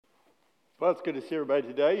Well, it's good to see everybody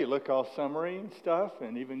today. You look all summery and stuff,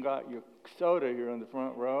 and even got your soda here in the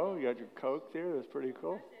front row. You got your Coke there. That's pretty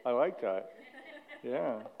cool. I like that.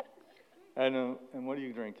 Yeah. And what are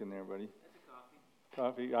you drinking there, buddy?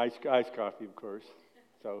 Coffee. Iced coffee, of course.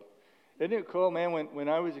 So, isn't it cool, man? When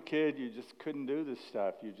I was a kid, you just couldn't do this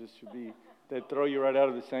stuff. You just would be. They'd throw you right out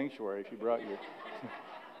of the sanctuary if you brought your.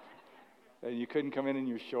 And you couldn't come in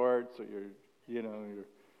your shorts or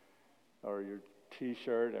your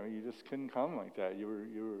T-shirt. I mean, you just couldn't come like that.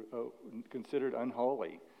 You were considered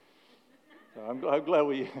unholy. So I'm glad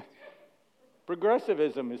we.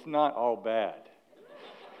 Progressivism is not all bad.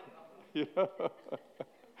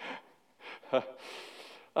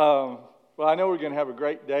 Well, I know we're going to have a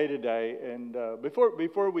great day today, and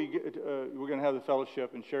before we get, we're going to have the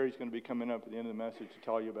fellowship, and Sherry's going to be coming up at the end of the message to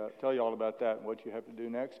tell you all about that and what you have to do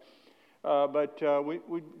next. But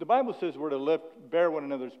the Bible says we're to bear one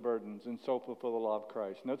another's burdens and so fulfill the law of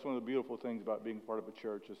Christ. And that's one of the beautiful things about being part of a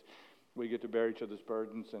church is we get to bear each other's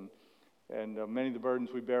burdens. And many of the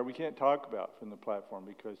burdens we bear we can't talk about from the platform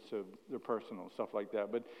because they're personal, stuff like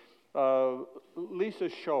that. But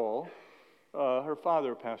Lisa Scholl, her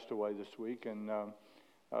father passed away this week. And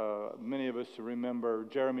many of us remember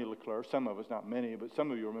Jeremy LeClaire. Some of us, not many, but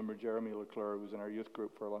some of you remember Jeremy LeClaire, who was in our youth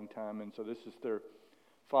group for a long time. And so this is their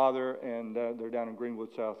father, and they're down in Greenwood,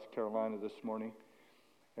 South Carolina this morning,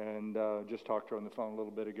 and just talked to her on the phone a little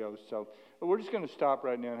bit ago. So we're just going to stop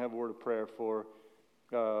right now and have a word of prayer for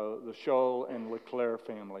the Scholl and LeClaire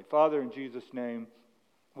family. Father, in Jesus' name,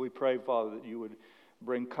 we pray, Father, that you would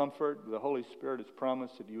bring comfort. The Holy Spirit has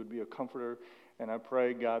promised that you would be a comforter, and I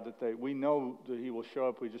pray, God, that we know that he will show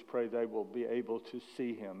up. We just pray they will be able to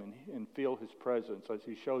see him and feel his presence as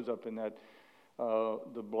he shows up in that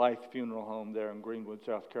the Blythe Funeral Home there in Greenwood,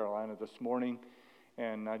 South Carolina this morning.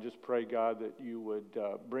 And I just pray, God, that you would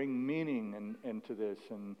bring meaning into this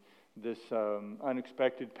and this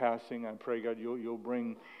unexpected passing. I pray, God, you'll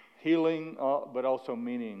bring healing, but also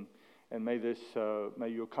meaning. And may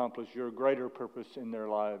you accomplish your greater purpose in their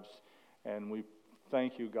lives. And we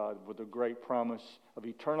thank you, God, for the great promise of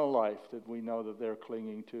eternal life that we know that they're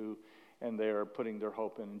clinging to and they are putting their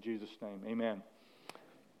hope in. In Jesus' name, amen.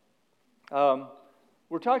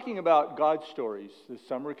 We're talking about God stories this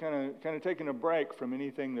summer, kind of taking a break from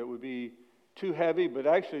anything that would be too heavy, but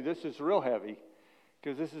actually this is real heavy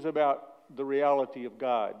because this is about the reality of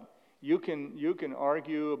God. You can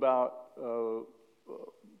argue about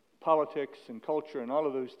politics and culture and all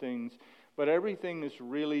of those things, but everything is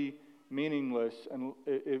really meaningless and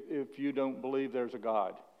if you don't believe there's a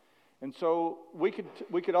God. And so we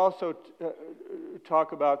could also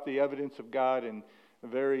talk about the evidence of God in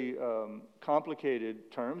very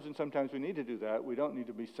complicated terms, and sometimes we need to do that. We don't need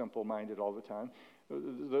to be simple-minded all the time.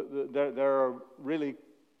 There are really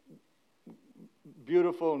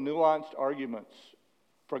beautiful, nuanced arguments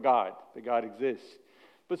for God, that God exists.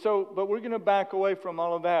 But we're going to back away from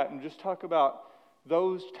all of that and just talk about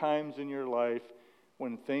those times in your life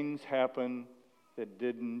when things happen that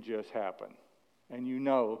didn't just happen. And you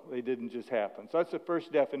know they didn't just happen. So that's the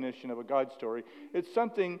first definition of a God story. It's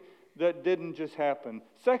something that didn't just happen.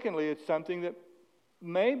 Secondly, it's something that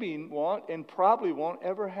maybe won't and probably won't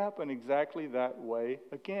ever happen exactly that way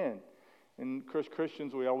again. And of course,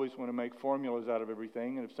 Christians, we always want to make formulas out of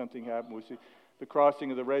everything. And if something happened, we see the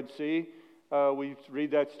crossing of the Red Sea. We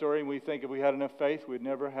read that story and we think if we had enough faith, we'd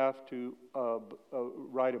never have to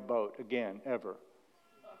ride a boat again, ever.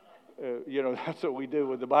 That's what we do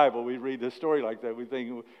with the Bible. We read the story like that. We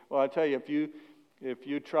think, well, I tell you, if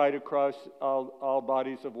you try to cross all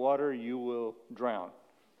bodies of water, you will drown.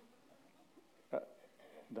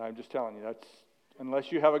 I'm just telling you, that's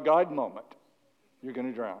unless you have a God moment, you're going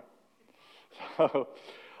to drown. So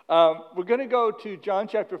we're going to go to John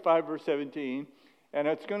chapter 5, verse 17, and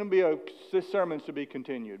it's going to be this sermon's to be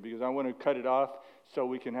continued because I want to cut it off so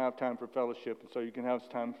we can have time for fellowship, and so you can have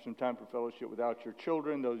some time for fellowship without your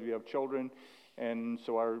children, those of you who have children. And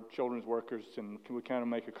so our children's workers, and we kind of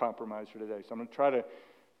make a compromise for today. So I'm going to try to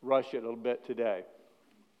rush it a little bit today.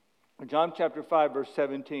 John chapter 5, verse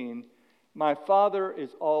 17. My Father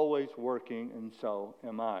is always working, and so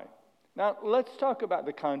am I. Now, let's talk about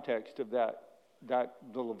the context of that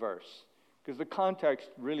little verse. Because the context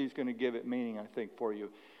really is going to give it meaning, I think, for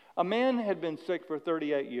you. A man had been sick for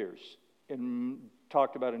 38 years.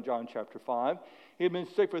 Talked about in John chapter 5. He had been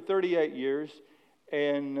sick for 38 years.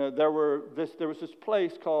 And there was this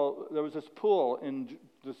pool in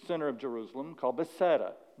the center of Jerusalem called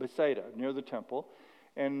Bethsaida, near the temple.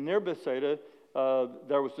 And near Bethsaida,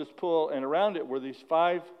 there was this pool, and around it were these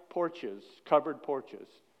 5 porches, covered porches.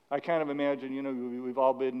 I kind of imagine, we've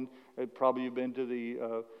all been, probably you've been to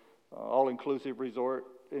the all-inclusive resort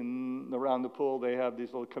around the pool, they have these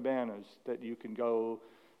little cabanas that you can go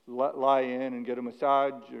lie in and get a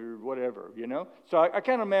massage or whatever, you know. So I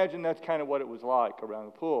can't imagine that's kind of what it was like around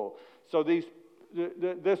the pool. So this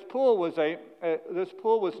pool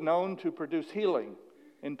was known to produce healing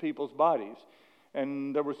in people's bodies,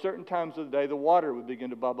 and there were certain times of the day the water would begin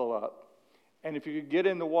to bubble up, and if you could get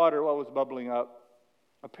in the water while it was bubbling up,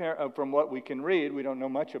 from what we can read, we don't know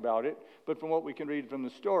much about it, but from what we can read from the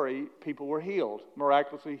story, people were healed,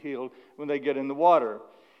 miraculously healed, when they get in the water.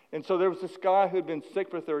 And so there was this guy who had been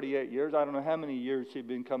sick for 38 years. I don't know how many years he'd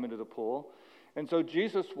been coming to the pool. And so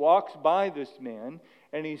Jesus walks by this man,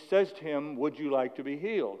 and he says to him, "Would you like to be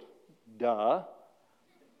healed?" Duh.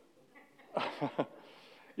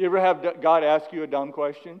 You ever have God ask you a dumb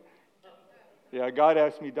question? Yeah, God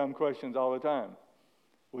asks me dumb questions all the time.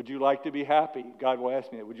 Would you like to be happy? God will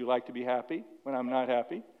ask me, would you like to be happy when I'm not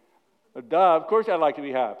happy? Duh, of course I'd like to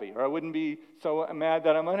be happy, or I wouldn't be so mad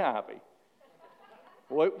that I'm unhappy.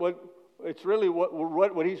 What he's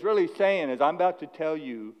really saying is, I'm about to tell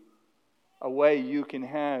you a way you can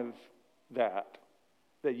have that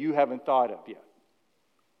you haven't thought of yet.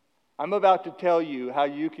 I'm about to tell you how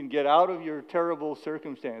you can get out of your terrible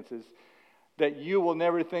circumstances that you will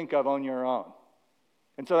never think of on your own.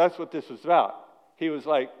 And so that's what this was about. He was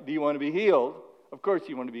like, do you want to be healed? Of course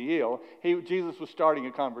you want to be healed. Jesus was starting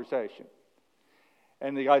a conversation.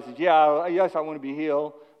 And the guy says, yes, I want to be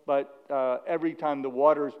healed. But every time the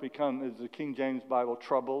waters become, as the King James Bible,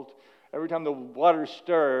 troubled, every time the waters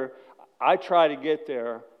stir, I try to get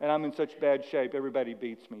there, and I'm in such bad shape, everybody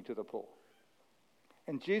beats me to the pool.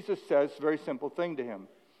 And Jesus says a very simple thing to him.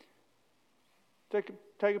 Take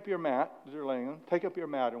up your mat, as they're laying on, take up your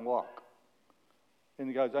mat and walk. And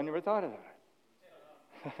he goes, I never thought of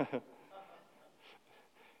that.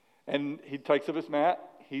 And he takes up his mat,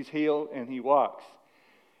 he's healed, and he walks.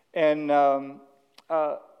 And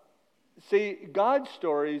see, God's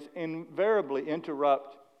stories invariably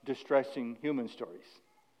interrupt distressing human stories.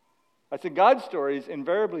 I said God's stories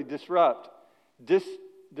invariably disrupt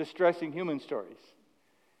distressing human stories.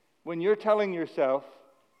 When you're telling yourself,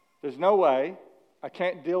 there's no way, I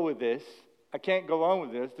can't deal with this, I can't go on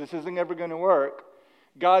with this isn't ever going to work,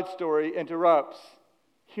 God's story interrupts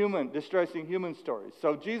distressing human stories.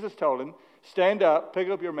 So Jesus told him, stand up, pick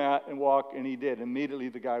up your mat, and walk, and he did. Immediately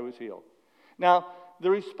the guy was healed. Now, the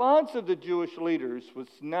response of the Jewish leaders was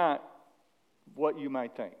not what you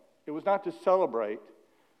might think. It was not to celebrate,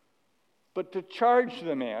 but to charge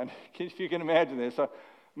the man, if you can imagine this,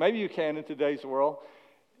 maybe you can in today's world,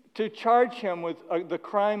 to charge him with the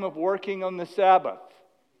crime of working on the Sabbath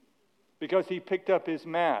because he picked up his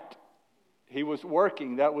mat. He was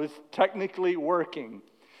working. That was technically working.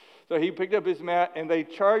 So he picked up his mat, and they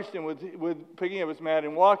charged him with picking up his mat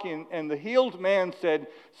and walking. And the healed man said,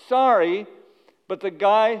 sorry, but the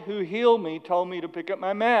guy who healed me told me to pick up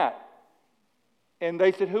my mat. And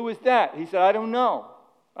they said, who is that? He said, I don't know.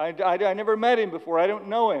 I never met him before. I don't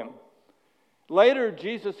know him. Later,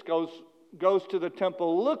 Jesus goes to the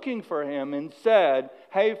temple looking for him and said,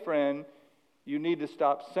 hey, friend, you need to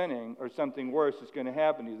stop sinning or something worse is going to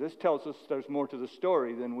happen to you. This tells us there's more to the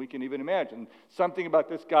story than we can even imagine. Something about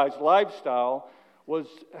this guy's lifestyle was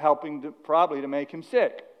helping probably to make him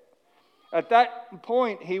sick. At that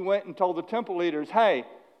point, he went and told the temple leaders, hey,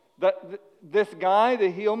 this guy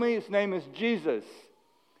that healed me, his name is Jesus.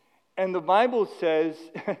 And the Bible says,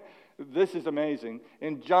 this is amazing,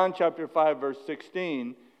 in John chapter 5, verse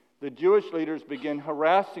 16, the Jewish leaders began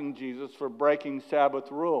harassing Jesus for breaking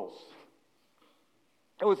Sabbath rules.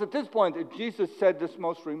 It was at this point that Jesus said this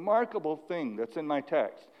most remarkable thing that's in my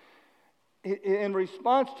text. In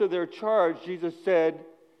response to their charge, Jesus said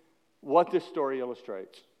what this story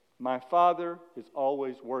illustrates. My Father is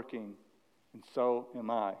always working, and so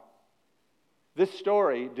am I. This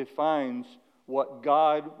story defines what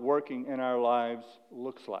God working in our lives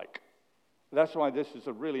looks like. That's why this is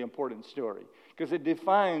a really important story, because it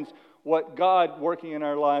defines what God working in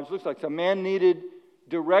our lives looks like. So a man needed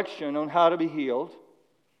direction on how to be healed.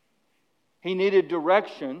 He needed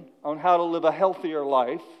direction on how to live a healthier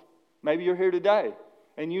life. Maybe you're here today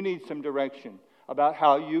and you need some direction about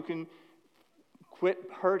how you can quit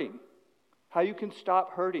hurting, how you can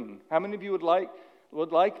stop hurting. How many of you would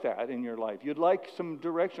like that in your life? You'd like some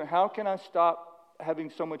direction. How can I stop having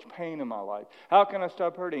so much pain in my life? How can I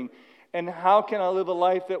stop hurting? And how can I live a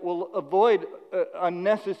life that will avoid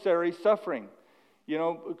unnecessary suffering? You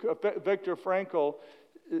know, Viktor Frankl,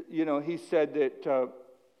 he said that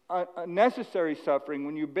necessary suffering,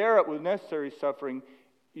 when you bear it with necessary suffering,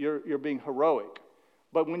 you're being heroic.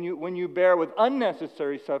 But when you bear with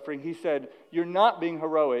unnecessary suffering, he said, you're not being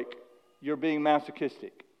heroic, you're being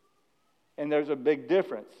masochistic. And there's a big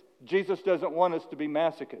difference. Jesus doesn't want us to be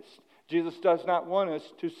masochists. Jesus does not want us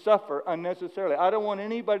to suffer unnecessarily. I don't want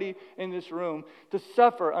anybody in this room to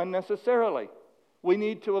suffer unnecessarily. We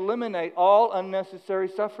need to eliminate all unnecessary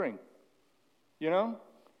suffering. You know?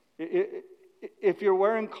 If you're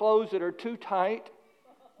wearing clothes that are too tight,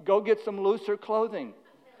 go get some looser clothing.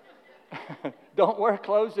 Don't wear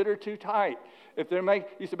clothes that are too tight. If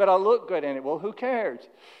you say, but I look good in it. Well, who cares?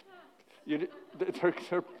 It's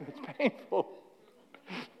painful.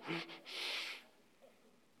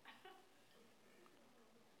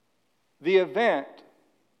 The event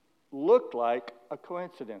looked like a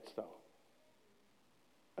coincidence, though.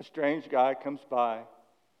 A strange guy comes by,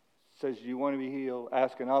 says, "Do you want to be healed?"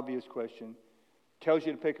 Ask an obvious question, tells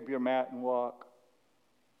you to pick up your mat and walk.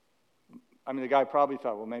 I mean, the guy probably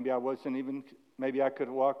thought, well, maybe I could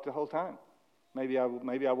have walked the whole time. Maybe I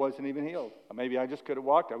wasn't even healed. Maybe I just could have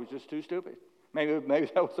walked. I was just too stupid. Maybe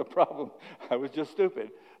that was a problem. I was just stupid.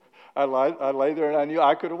 I lay there and I knew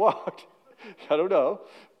I could have walked. I don't know.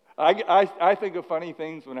 I think of funny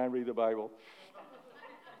things when I read the Bible.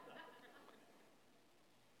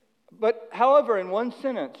 But, however, in one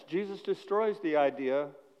sentence, Jesus destroys the idea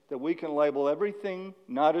that we can label everything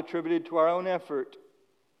not attributed to our own effort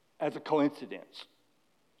as a coincidence.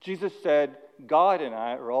 Jesus said, God and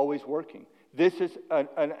I are always working. This is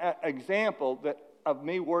an example of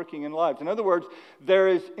me working in lives. In other words, there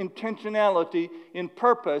is intentionality in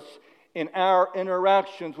purpose in our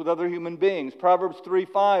interactions with other human beings. Proverbs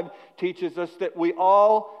 3:5 teaches us that we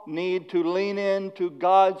all need to lean into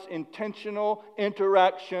God's intentional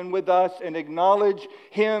interaction with us and acknowledge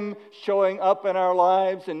Him showing up in our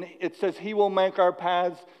lives. And it says He will make our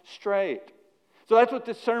paths straight. So that's what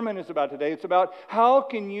this sermon is about today. It's about how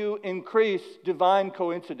can you increase divine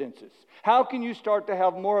coincidences? How can you start to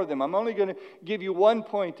have more of them? I'm only going to give you one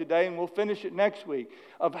point today, and we'll finish it next week,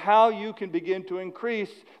 of how you can begin to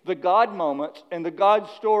increase the God moments and the God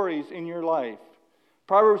stories in your life.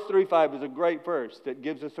 Proverbs 3:5 is a great verse that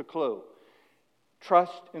gives us a clue.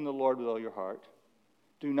 Trust in the Lord with all your heart.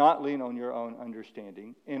 Do not lean on your own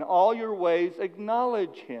understanding. In all your ways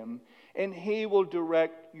acknowledge Him, and He will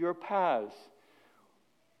direct your paths.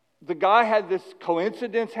 The guy had this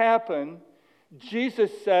coincidence happen. Jesus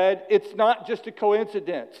said, it's not just a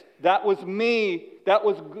coincidence. That was me. That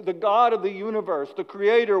was the God of the universe, the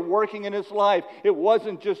Creator working in his life. It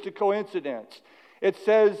wasn't just a coincidence. It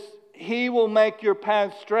says, He will make your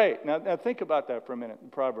path straight. Now think about that for a minute in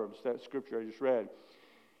Proverbs, that scripture I just read.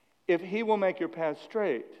 If He will make your path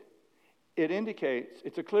straight,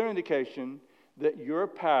 it's a clear indication that your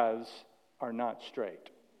paths are not straight.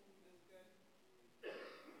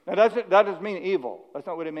 Now, that doesn't mean evil. That's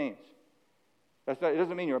not what it means. It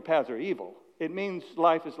doesn't mean your paths are evil. It means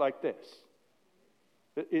life is like this.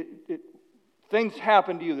 Things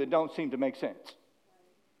happen to you that don't seem to make sense.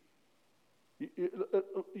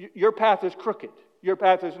 Your path is crooked. Your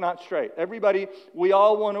path is not straight. We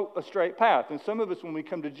all want a straight path. And some of us, when we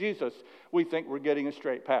come to Jesus, we think we're getting a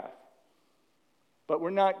straight path. But we're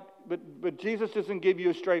not. But Jesus doesn't give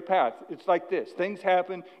you a straight path. It's like this. Things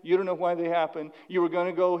happen. You don't know why they happen. You were going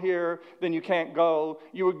to go here, then you can't go.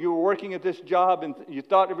 You were working at this job, and you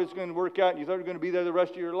thought it was going to work out, and you thought you were going to be there the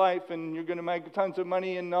rest of your life, and you're going to make tons of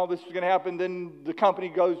money, and all this is going to happen. Then the company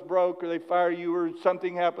goes broke, or they fire you, or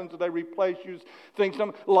something happens, or they replace you.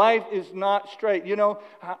 Life is not straight. You know,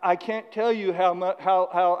 I can't tell you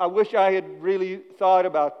how I wish I had really thought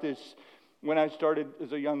about this when I started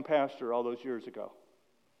as a young pastor all those years ago.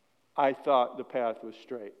 I thought the path was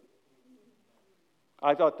straight.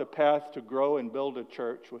 I thought the path to grow and build a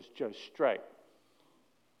church was just straight.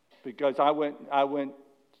 Because I went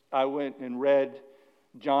and read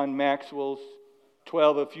John Maxwell's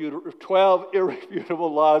 12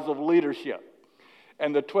 irrefutable laws of leadership.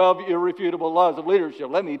 And the 12 irrefutable laws of leadership,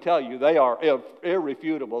 let me tell you, they are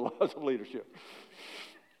irrefutable laws of leadership.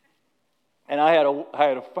 And I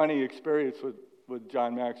had a funny experience with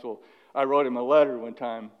John Maxwell. I wrote him a letter one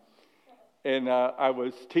time. And I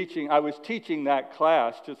was teaching that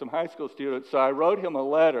class to some high school students. So I wrote him a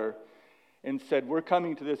letter and said, we're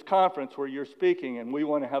coming to this conference where you're speaking, and we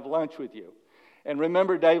want to have lunch with you. And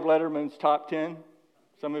remember Dave Letterman's Top 10?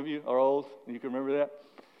 Some of you are old, and you can remember that.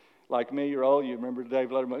 Like me, you're old, you remember Dave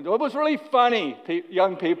Letterman. It was really funny,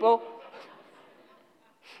 young people.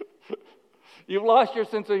 You've lost your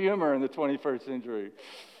sense of humor in the 21st century.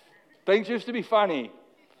 Things used to be funny.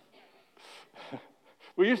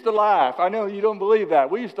 We used to laugh. I know you don't believe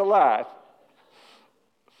that. We used to laugh.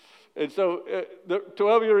 And so the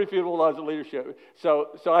 12 irrefutable laws of leadership.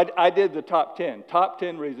 So I did the top 10. Top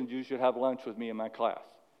 10 reasons you should have lunch with me in my class.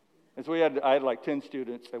 And so I had like 10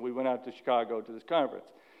 students, and we went out to Chicago to this conference.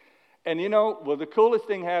 And the coolest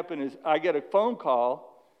thing happened is I get a phone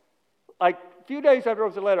call, like a few days after I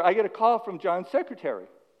wrote the letter, I get a call from John's secretary.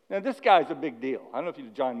 Now, this guy's a big deal. I don't know if you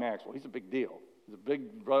know John Maxwell. He's a big deal. He's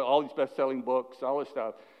all these best-selling books, all this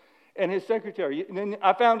stuff. And his secretary, and then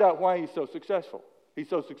I found out why he's so successful. He's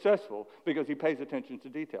so successful because he pays attention to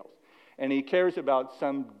details. And he cares about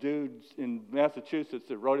some dudes in Massachusetts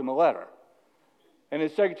that wrote him a letter. And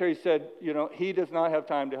his secretary said, he does not have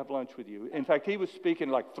time to have lunch with you. In fact, he was speaking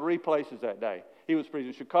like 3 places that day. He was speaking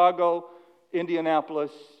in Chicago,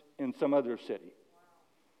 Indianapolis, and some other city.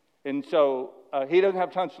 And so he doesn't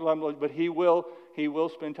have time to lunch, but he will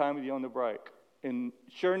spend time with you on the break. And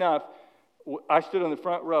sure enough, I stood on the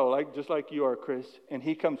front row, just like you are, Chris, and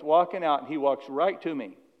he comes walking out, and he walks right to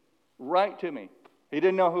me. He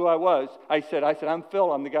didn't know who I was. I said, I'm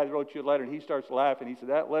Phil. I'm the guy that wrote you a letter. And he starts laughing. He said,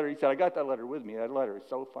 that letter? He said, I got that letter with me. That letter is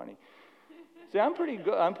so funny. See, I'm pretty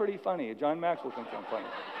good. I'm pretty funny. John Maxwell thinks I'm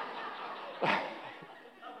funny.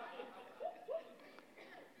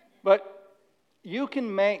 But you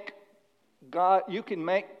can make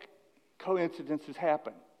coincidences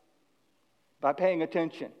happen by paying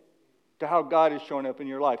attention to how God is showing up in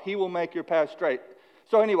your life. He will make your path straight.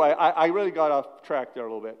 So anyway, I really got off track there a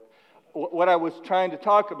little bit. What I was trying to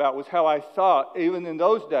talk about was how I thought, even in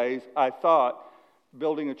those days, I thought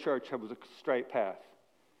building a church was a straight path.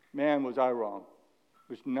 Man, was I wrong.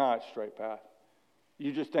 It was not a straight path.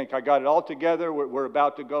 You just think, I got it all together, we're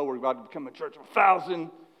about to go, we're about to become a church of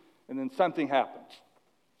 1,000, and then something happens.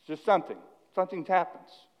 It's just something. Something happens.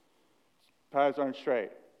 Paths aren't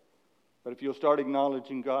straight. But if you'll start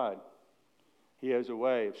acknowledging God, He has a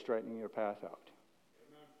way of straightening your path out.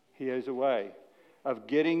 He has a way of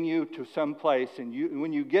getting you to some place, and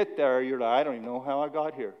when you get there, you're like, I don't even know how I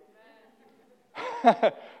got here.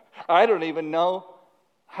 I don't even know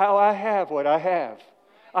how I have what I have.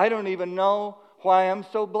 I don't even know why I'm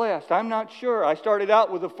so blessed. I'm not sure. I started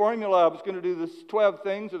out with a formula. I was going to do the 12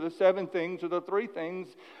 things or the 7 things or the 3 things.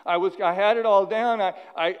 I had it all down.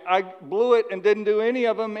 I blew it and didn't do any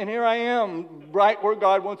of them, and here I am, right where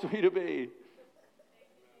God wants me to be.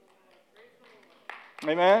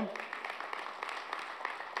 Amen?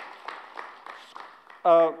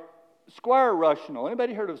 Squire Rushnell.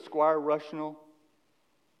 Anybody heard of Squire Rushnell?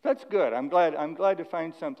 That's good. I'm glad to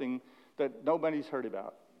find something that nobody's heard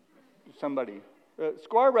about. Somebody.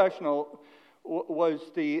 Squire Rushnell was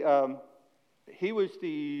the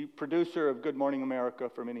producer of Good Morning America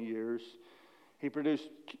for many years. He produced.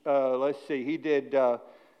 He did.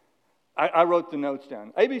 I wrote the notes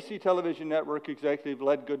down. ABC Television Network executive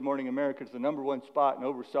led Good Morning America to the #1 spot and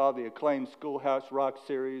oversaw the acclaimed Schoolhouse Rock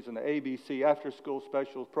series and the ABC After School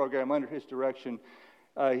Specials program under his direction.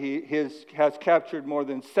 He has captured more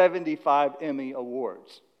than 75 Emmy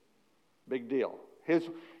Awards. Big deal. His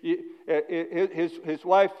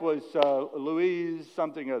wife was Louise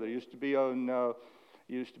something or other. Used to be on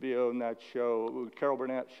that show, Carol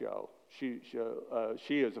Burnett show. She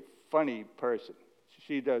is a funny person.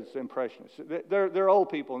 She does impressions. They're old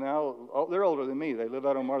people now. They're older than me. They live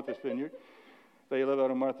out on Martha's Vineyard.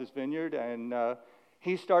 And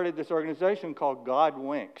he started this organization called God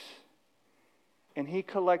Winks. And he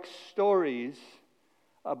collects stories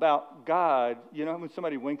about God. You know, when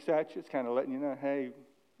somebody winks at you, it's kind of letting you know, hey,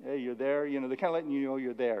 you're there. You know, they're kind of letting you know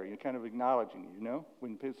you're there. You're kind of acknowledging,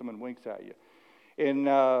 when someone winks at you. And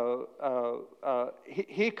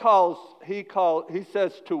he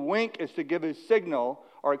says to wink is to give a signal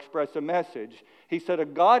or express a message. He said a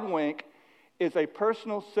God wink is a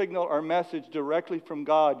personal signal or message directly from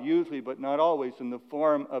God, usually, but not always, in the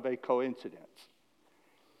form of a coincidence.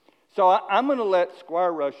 So I'm going to let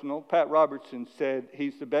Squire Rushnell, Pat Robertson said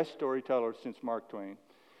he's the best storyteller since Mark Twain.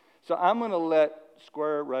 So I'm going to let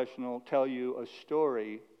Squire Rushnell tell you a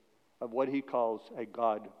story of what he calls a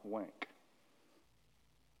God wink.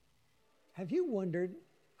 Have you wondered,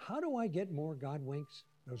 how do I get more God winks?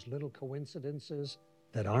 Those little coincidences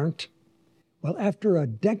that aren't? Well, after a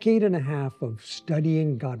decade and a half of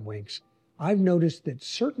studying God winks, I've noticed that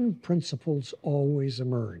certain principles always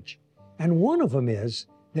emerge. And one of them is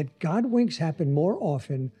that God winks happen more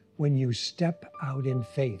often when you step out in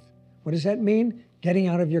faith. What does that mean? Getting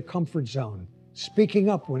out of your comfort zone, speaking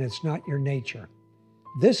up when it's not your nature.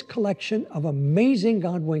 This collection of amazing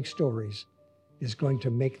God wink stories is going to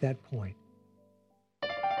make that point.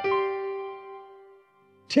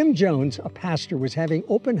 Tim Jones, a pastor, was having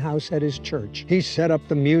open house at his church. He set up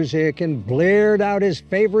the music and blared out his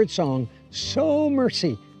favorite song, So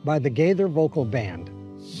Mercy, by the Gaither Vocal Band.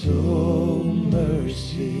 So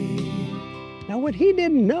mercy. Now, what he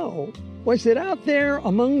didn't know was that out there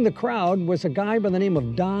among the crowd was a guy by the name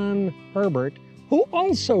of Don Herbert who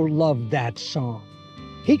also loved that song.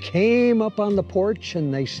 He came up on the porch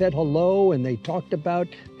and they said hello and they talked about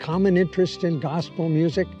common interest in gospel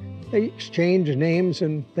music. They exchanged names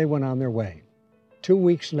and they went on their way. 2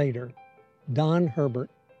 weeks later, Don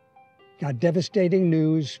Herbert got devastating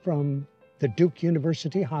news from the Duke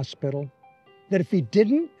University Hospital that if he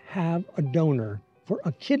didn't have a donor for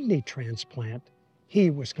a kidney transplant,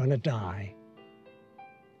 he was going to die.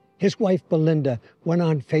 His wife, Belinda, went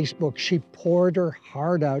on Facebook. She poured her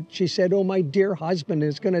heart out. She said, "Oh, my dear husband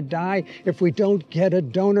is going to die if we don't get a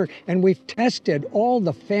donor. And we've tested all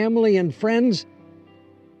the family and friends,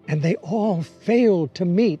 and they all failed to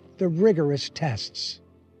meet the rigorous tests."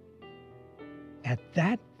 At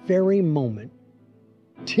that very moment,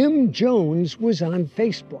 Tim Jones was on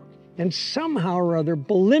Facebook, and somehow or other,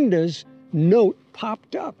 Belinda's note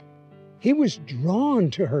popped up. He was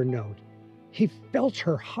drawn to her note. He felt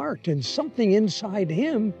her heart, and something inside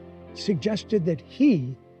him suggested that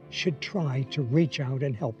he should try to reach out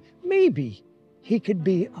and help. Maybe he could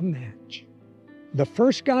be a match. The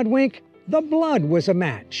first God wink, the blood was a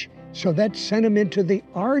match. So that sent him into the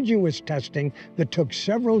arduous testing that took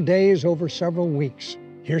several days over several weeks.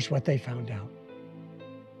 Here's what they found out.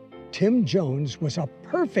 Tim Jones was a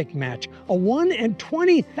perfect match, a 1 in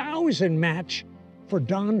 20,000 match for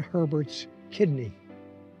Don Herbert's kidney.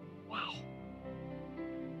 Wow.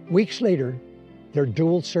 Weeks later, their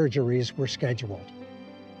dual surgeries were scheduled.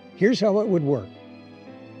 Here's how it would work.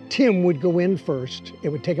 Tim would go in first. It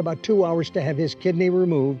would take about 2 hours to have his kidney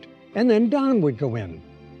removed, and then Don would go in.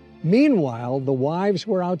 Meanwhile, the wives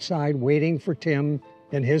were outside waiting for Tim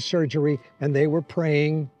and his surgery, and they were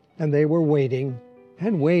praying, and they were waiting,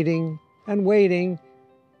 and waiting, and waiting.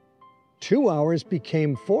 2 hours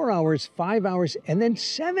became 4 hours, 5 hours, and then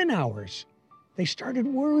 7 hours. They started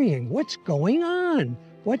worrying. What's going on?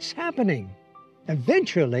 What's happening?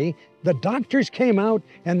 Eventually, the doctors came out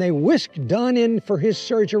and they whisked Don in for his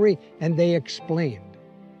surgery, and they explained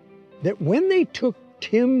that when they took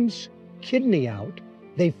Tim's kidney out,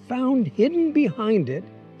 they found hidden behind it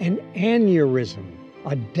an aneurysm,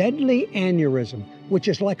 a deadly aneurysm, which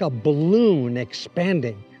is like a balloon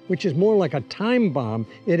expanding, which is more like a time bomb.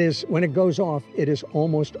 It is, when it goes off, it is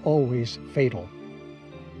almost always fatal.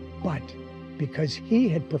 But because he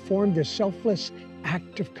had performed this selfless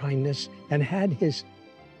act of kindness and had his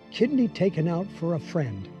kidney taken out for a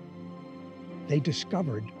friend, they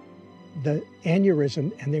discovered the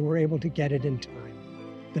aneurysm and they were able to get it in time.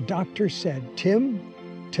 The doctor said, "Tim,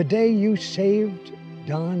 today you saved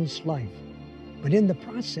Don's life, but in the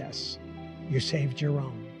process, you saved your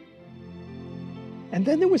own." And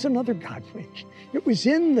then there was another God wink. It was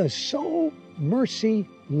in the So Mercy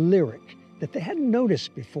lyric that they hadn't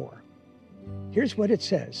noticed before. Here's what it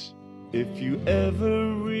says. If you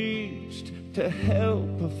ever reached to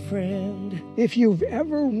help a friend. If you've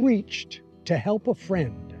ever reached to help a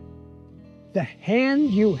friend, the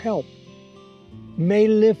hand you help may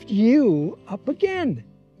lift you up again.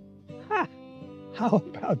 Ha! How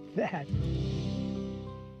about that?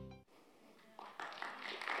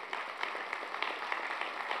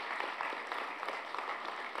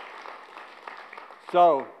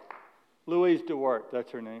 So, Louise DeWart,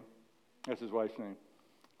 that's her name. That's his wife's name.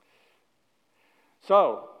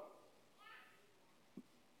 So,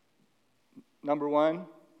 number one,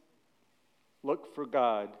 look for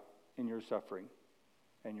God in your suffering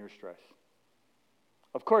and your stress.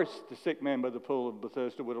 Of course, the sick man by the pool of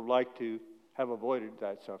Bethesda would have liked to have avoided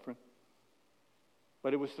that suffering.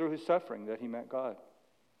 But it was through his suffering that he met God.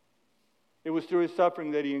 It was through his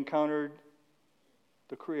suffering that he encountered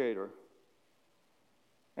the Creator.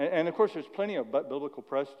 And of course, there's plenty of biblical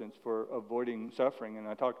precedents for avoiding suffering, and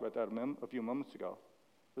I talked about that a few moments ago.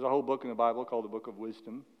 There's a whole book in the Bible called the Book of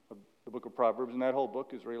Wisdom, the Book of Proverbs, and that whole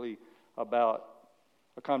book is really about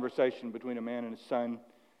a conversation between a man and his son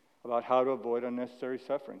about how to avoid unnecessary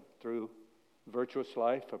suffering through virtuous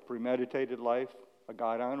life, a premeditated life, a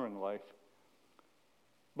God-honoring life.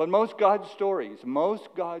 But most God stories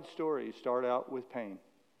start out with pain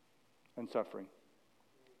and suffering.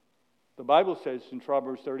 The Bible says in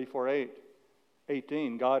Proverbs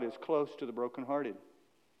 34:18, God is close to the brokenhearted.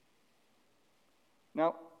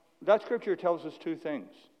 Now, that scripture tells us two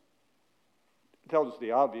things. It tells us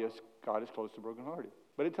the obvious, God is close to the brokenhearted.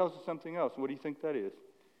 But it tells us something else. What do you think that is?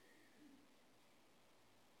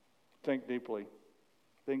 Think deeply.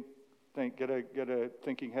 Get a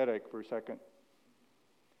thinking headache for a second.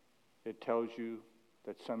 It tells you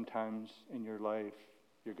that sometimes in your life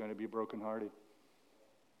you're going to be brokenhearted.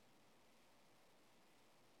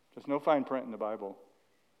 There's no fine print in the Bible.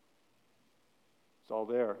 It's all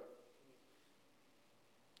there.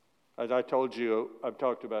 As I told you, I've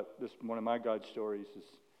talked about this. One of my God stories is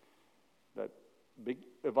that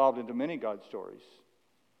evolved into many God stories.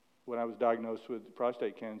 When I was diagnosed with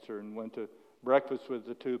prostate cancer and went to breakfast with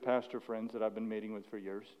the two pastor friends that I've been meeting with for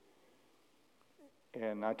years.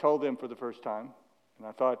 And I told them for the first time, and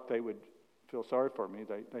I thought they would feel sorry for me.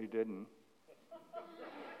 They didn't.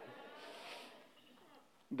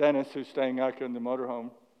 Dennis, who's staying out here in the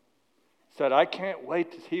motorhome, said, I can't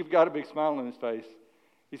wait to see. He's got a big smile on his face.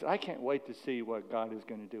 He said, I can't wait to see what God is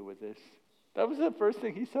going to do with this. That was the first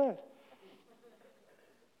thing he said.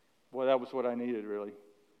 Boy, that was what I needed, really.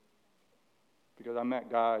 Because I met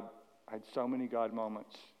God. I had so many God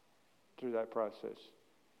moments through that process.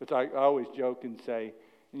 It's I always joke and say,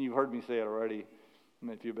 and you've heard me say it already,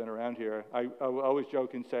 if you've been around here, I always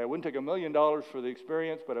joke and say, I wouldn't take $1 million for the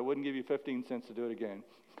experience, but I wouldn't give you 15 cents to do it again.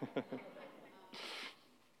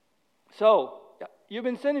 So, you've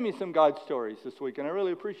been sending me some God stories this week, and I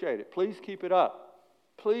really appreciate it. Please keep it up.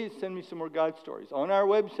 Please send me some more God stories. On our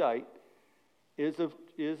website is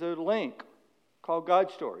a link called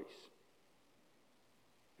God Stories.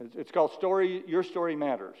 It's called Your Story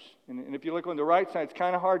Matters. And if you look on the right side, it's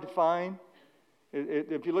kind of hard to find.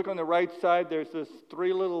 If you look on the right side, there's this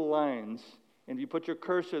 3 little lines. And if you put your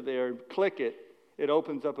cursor there and click it, it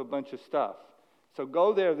opens up a bunch of stuff. So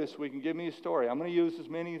go there this week and give me a story. I'm going to use as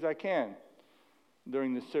many as I can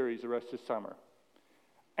during this series the rest of the summer.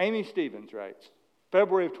 Amy Stevens writes,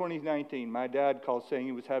 February of 2019, my dad called saying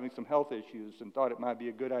he was having some health issues and thought it might be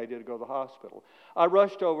a good idea to go to the hospital. I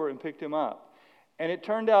rushed over and picked him up. And it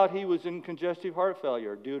turned out he was in congestive heart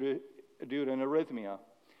failure due to an arrhythmia.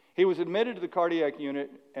 He was admitted to the cardiac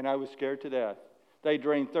unit, and I was scared to death. They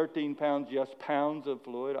drained 13 pounds, yes, pounds of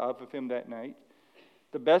fluid off of him that night.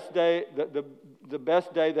 The best day,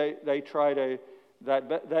 they tried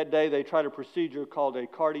a procedure called a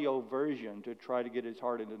cardioversion to try to get his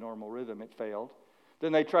heart into normal rhythm. It failed.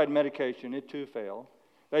 Then they tried medication. It too failed.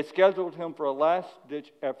 They scheduled him for a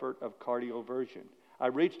last-ditch effort of cardioversion. I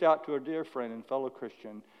reached out to a dear friend and fellow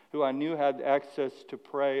Christian who I knew had access to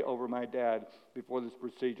pray over my dad before this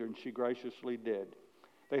procedure, and she graciously did.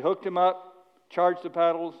 They hooked him up, charged the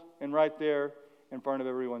paddles, and right there in front of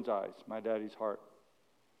everyone's eyes, my daddy's heart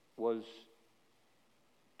was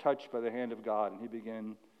touched by the hand of God, and he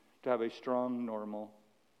began to have a strong, normal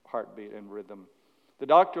heartbeat and rhythm. The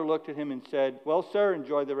doctor looked at him and said, well, sir,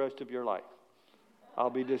 enjoy the rest of your life. I'll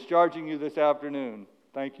be discharging you this afternoon.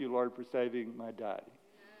 Thank you, Lord, for saving my daddy.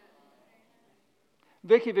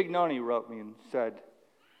 Vicky Vignoni wrote me and said,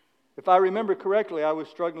 if I remember correctly, I was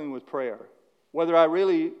struggling with prayer, whether I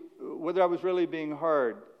was really being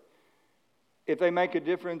heard, if they make a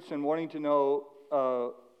difference in wanting to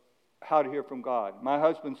know how to hear from God. My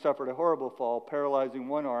husband suffered a horrible fall, paralyzing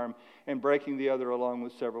one arm and breaking the other along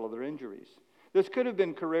with several other injuries. This could have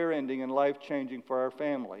been career-ending and life-changing for our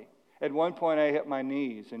family. At one point, I hit my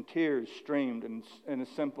knees, and tears streamed, and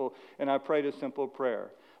I prayed a simple prayer.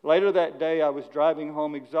 Later that day, I was driving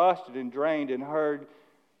home exhausted and drained and heard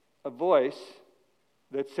a voice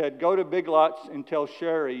that said, go to Big Lots and tell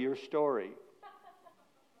Sherry your story.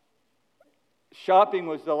 Shopping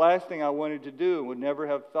was the last thing I wanted to do, would never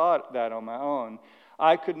have thought that on my own.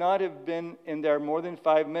 I could not have been in there more than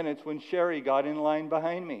 5 minutes when Sherry got in line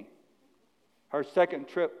behind me. Her second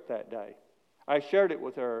trip that day. I shared it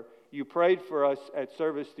with her. You prayed for us at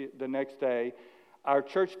service the next day. Our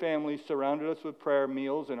church family surrounded us with prayer,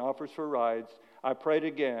 meals, and offers for rides. I prayed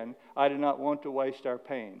again. I did not want to waste our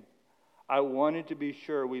pain. I wanted to be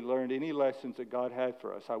sure we learned any lessons that God had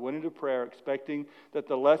for us. I went into prayer expecting that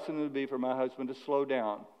the lesson would be for my husband to slow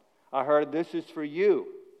down. I heard, this is for you.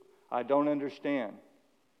 I don't understand.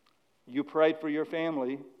 You prayed for your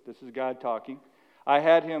family. This is God talking. I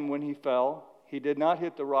had him when he fell. He did not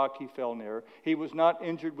hit the rock he fell near. He was not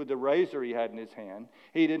injured with the razor he had in his hand.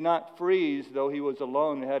 He did not freeze, though he was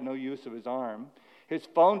alone and had no use of his arm. His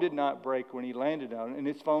phone did not break when he landed on it, and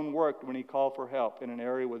his phone worked when he called for help in an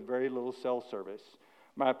area with very little cell service.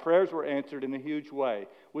 My prayers were answered in a huge way.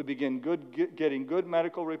 We began getting good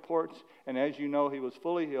medical reports, and as you know, he was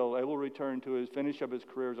fully healed, able to return to finish up his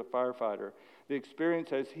career as a firefighter. The experience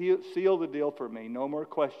has sealed the deal for me. No more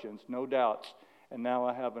questions, no doubts, and now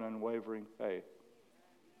I have an unwavering faith.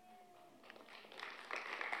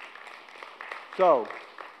 So,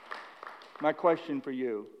 my question for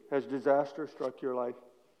you, has disaster struck your life?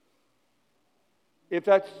 If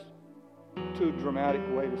that's too dramatic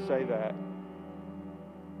a way to say that,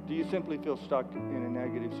 do you simply feel stuck in a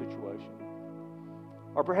negative situation?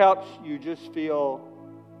 Or perhaps you just feel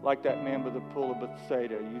like that man by the pool of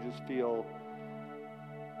Bethsaida. You just feel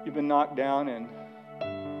you've been knocked down and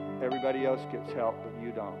everybody else gets help, but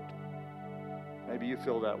you don't. Maybe you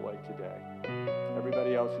feel that way today.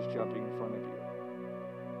 Everybody else is jumping in front of you.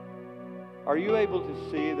 Are you able to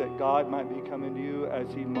see that God might be coming to you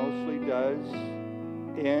as He mostly does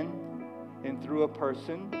in and through a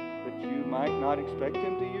person that you might not expect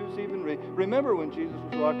Him to use even? Remember when Jesus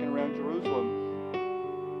was walking around Jerusalem,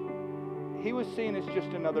 He was seen as just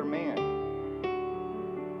another man.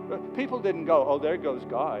 People didn't go, oh, there goes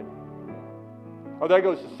God. Oh, there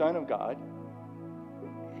goes the Son of God.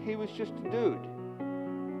 He was just a dude.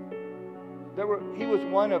 He was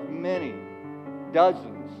one of many,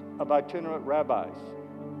 dozens of itinerant rabbis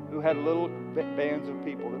who had little bands of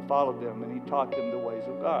people that followed them, and He taught them the ways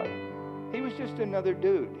of God. He was just another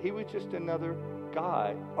dude. He was just another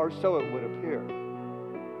guy, or so it would appear.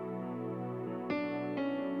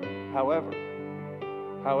 However,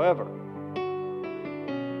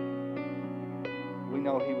 we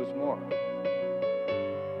know He was more.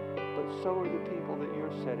 But so are the people that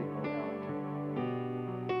you're setting around.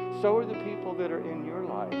 So are the people that are in your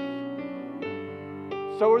life.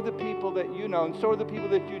 So are the people that you know, and so are the people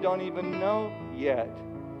that you don't even know yet.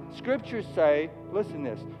 Scriptures say, listen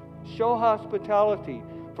to this, show hospitality,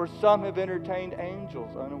 for some have entertained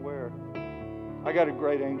angels unaware. I got a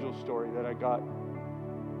great angel story that I got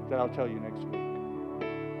that I'll tell you next week.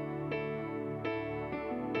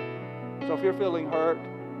 So if you're feeling hurt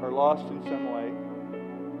or lost in some way,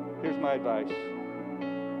 here's my advice.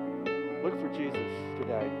 Look for Jesus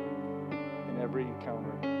today in every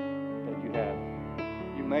encounter that you have.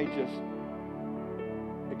 You may just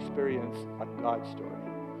experience a God story.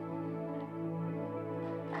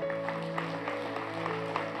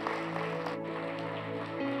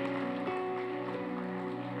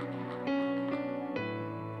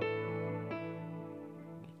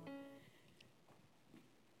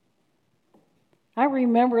 I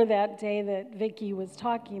remember that day that Vicki was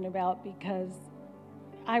talking about because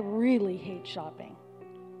I really hate shopping.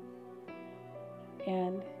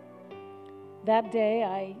 And that day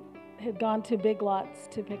I had gone to Big Lots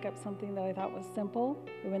to pick up something that I thought was simple.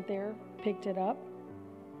 I went there, picked it up,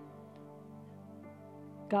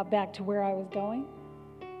 got back to where I was going,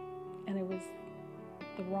 and it was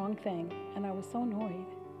the wrong thing, and I was so annoyed.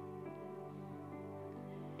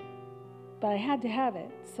 But I had to have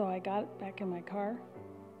it, so I got back in my car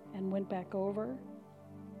and went back over,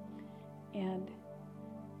 and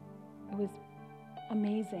it was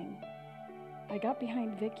amazing. I got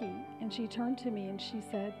behind Vicki, and she turned to me and she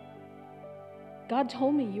said, God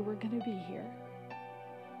told me you were going to be here.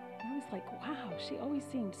 And I was like, wow, she always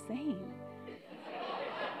seemed sane.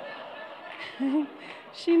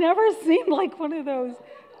 She never seemed like one of those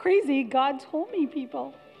crazy God told me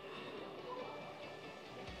people.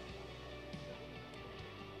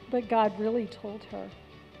 But God really told her,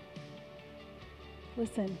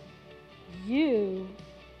 listen, you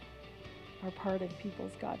are part of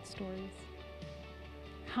people's God stories.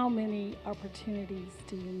 How many opportunities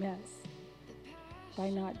do you miss by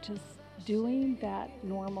not just doing that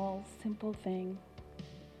normal, simple thing,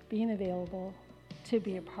 being available to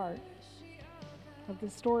be a part of the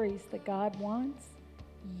stories that God wants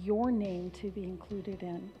your name to be included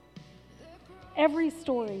in? Every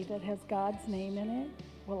story that has God's name in it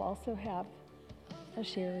will also have a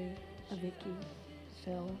Sherry, a Vicki,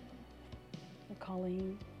 Phil, a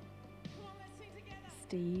Colleen,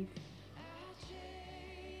 Steve.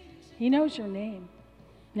 He knows your name.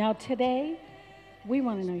 Now today, we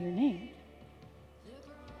want to know your name.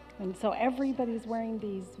 And so everybody's wearing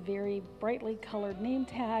these very brightly colored name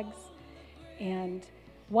tags. And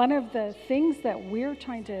one of the things that we're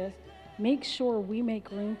trying to make sure we make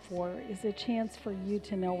room for is a chance for you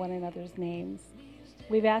to know one another's names.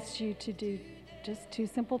 We've asked you to do just 2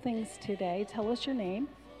 simple things today. Tell us your name,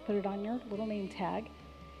 put it on your little name tag,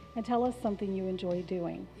 and tell us something you enjoy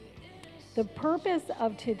doing. The purpose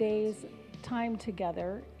of today's time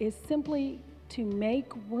together is simply to make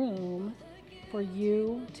room for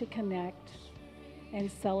you to connect and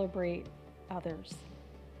celebrate others.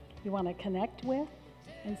 You want to connect with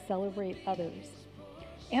and celebrate others.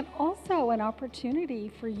 And also an opportunity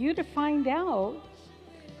for you to find out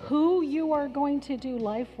who you are going to do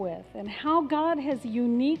life with and how God has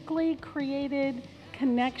uniquely created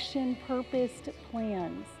connection, purposed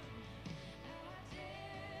plans.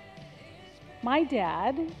 My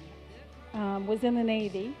dad was in the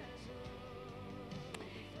Navy,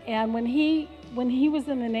 and when he was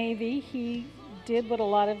in the Navy, he did what a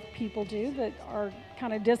lot of people do that are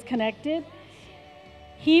kind of disconnected.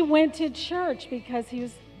 He went to church because he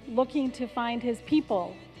was looking to find his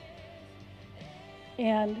people.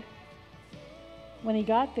 And when he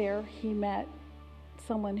got there, he met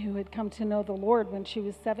someone who had come to know the Lord when she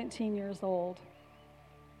was 17 years old.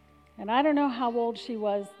 And I don't know how old she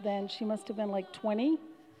was then. She must have been like 20.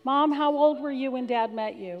 Mom, how old were you when Dad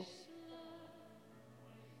met you?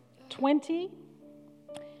 20.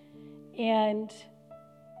 And,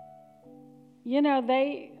 you know,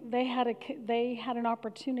 they had an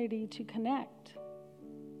opportunity to connect.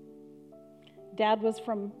 Dad was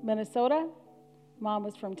from Minnesota. Mom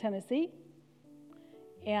was from Tennessee.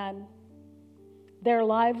 And their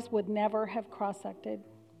lives would never have cross-sected.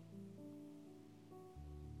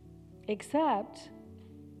 Except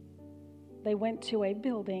they went to a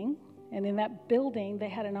building, and in that building they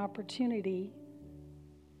had an opportunity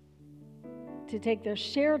to take their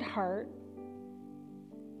shared heart,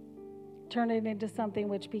 turn it into something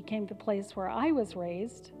which became the place where I was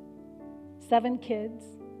raised. 7 kids,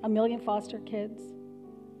 1 million foster kids.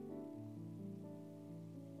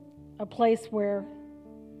 A place where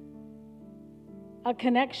a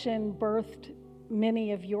connection birthed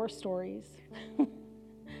many of your stories.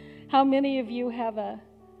 How many of you have a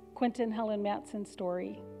Quentin Helen Matson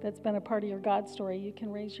story that's been a part of your God story? You can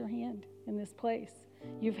raise your hand in this place.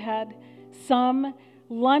 You've had some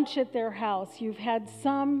lunch at their house. You've had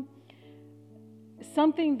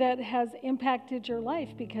something that has impacted your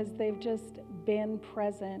life because they've just been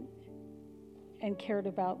present and cared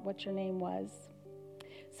about what your name was.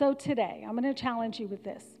 So today, I'm going to challenge you with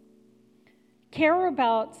this. Care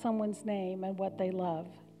about someone's name and what they love.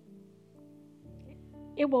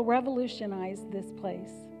 It will revolutionize this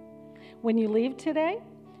place. When you leave today,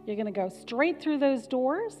 you're going to go straight through those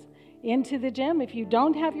doors into the gym. If you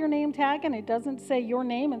don't have your name tag and it doesn't say your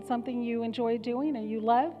name and something you enjoy doing or you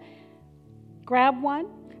love, grab one.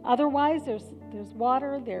 Otherwise, there's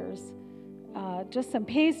water, there's just some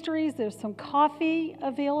pastries, there's some coffee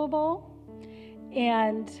available.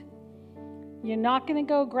 And you're not going to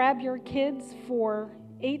go grab your kids for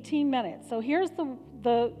 18 minutes. So here's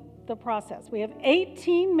the process. We have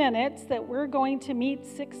 18 minutes that we're going to meet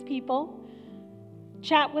 6 people,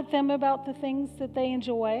 chat with them about the things that they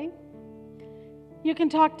enjoy. You can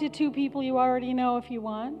talk to 2 people you already know if you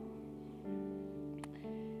want.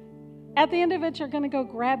 At the end of it, you're going to go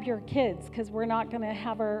grab your kids because we're not going to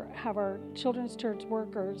have our children's church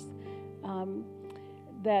workers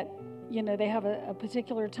that, you know, they have a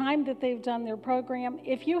particular time that they've done their program.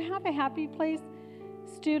 If you have a Happy Place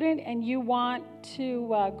student and you want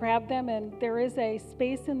to grab them, and there is a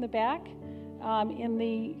space in the back in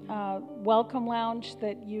the welcome lounge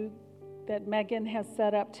that Megan has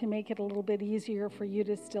set up to make it a little bit easier for you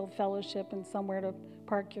to still fellowship and somewhere to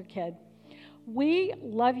park your kid. We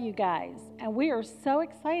love you guys, and we are so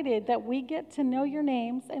excited that we get to know your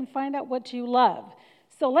names and find out what you love.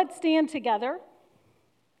 So let's stand together.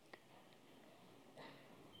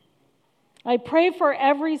 I pray for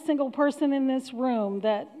every single person in this room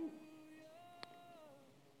that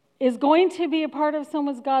is going to be a part of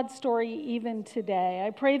someone's God story even today.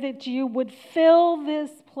 I pray that you would fill this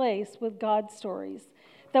place with God stories,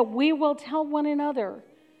 that we will tell one another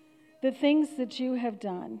the things that you have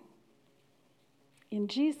done. In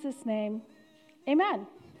Jesus' name, amen.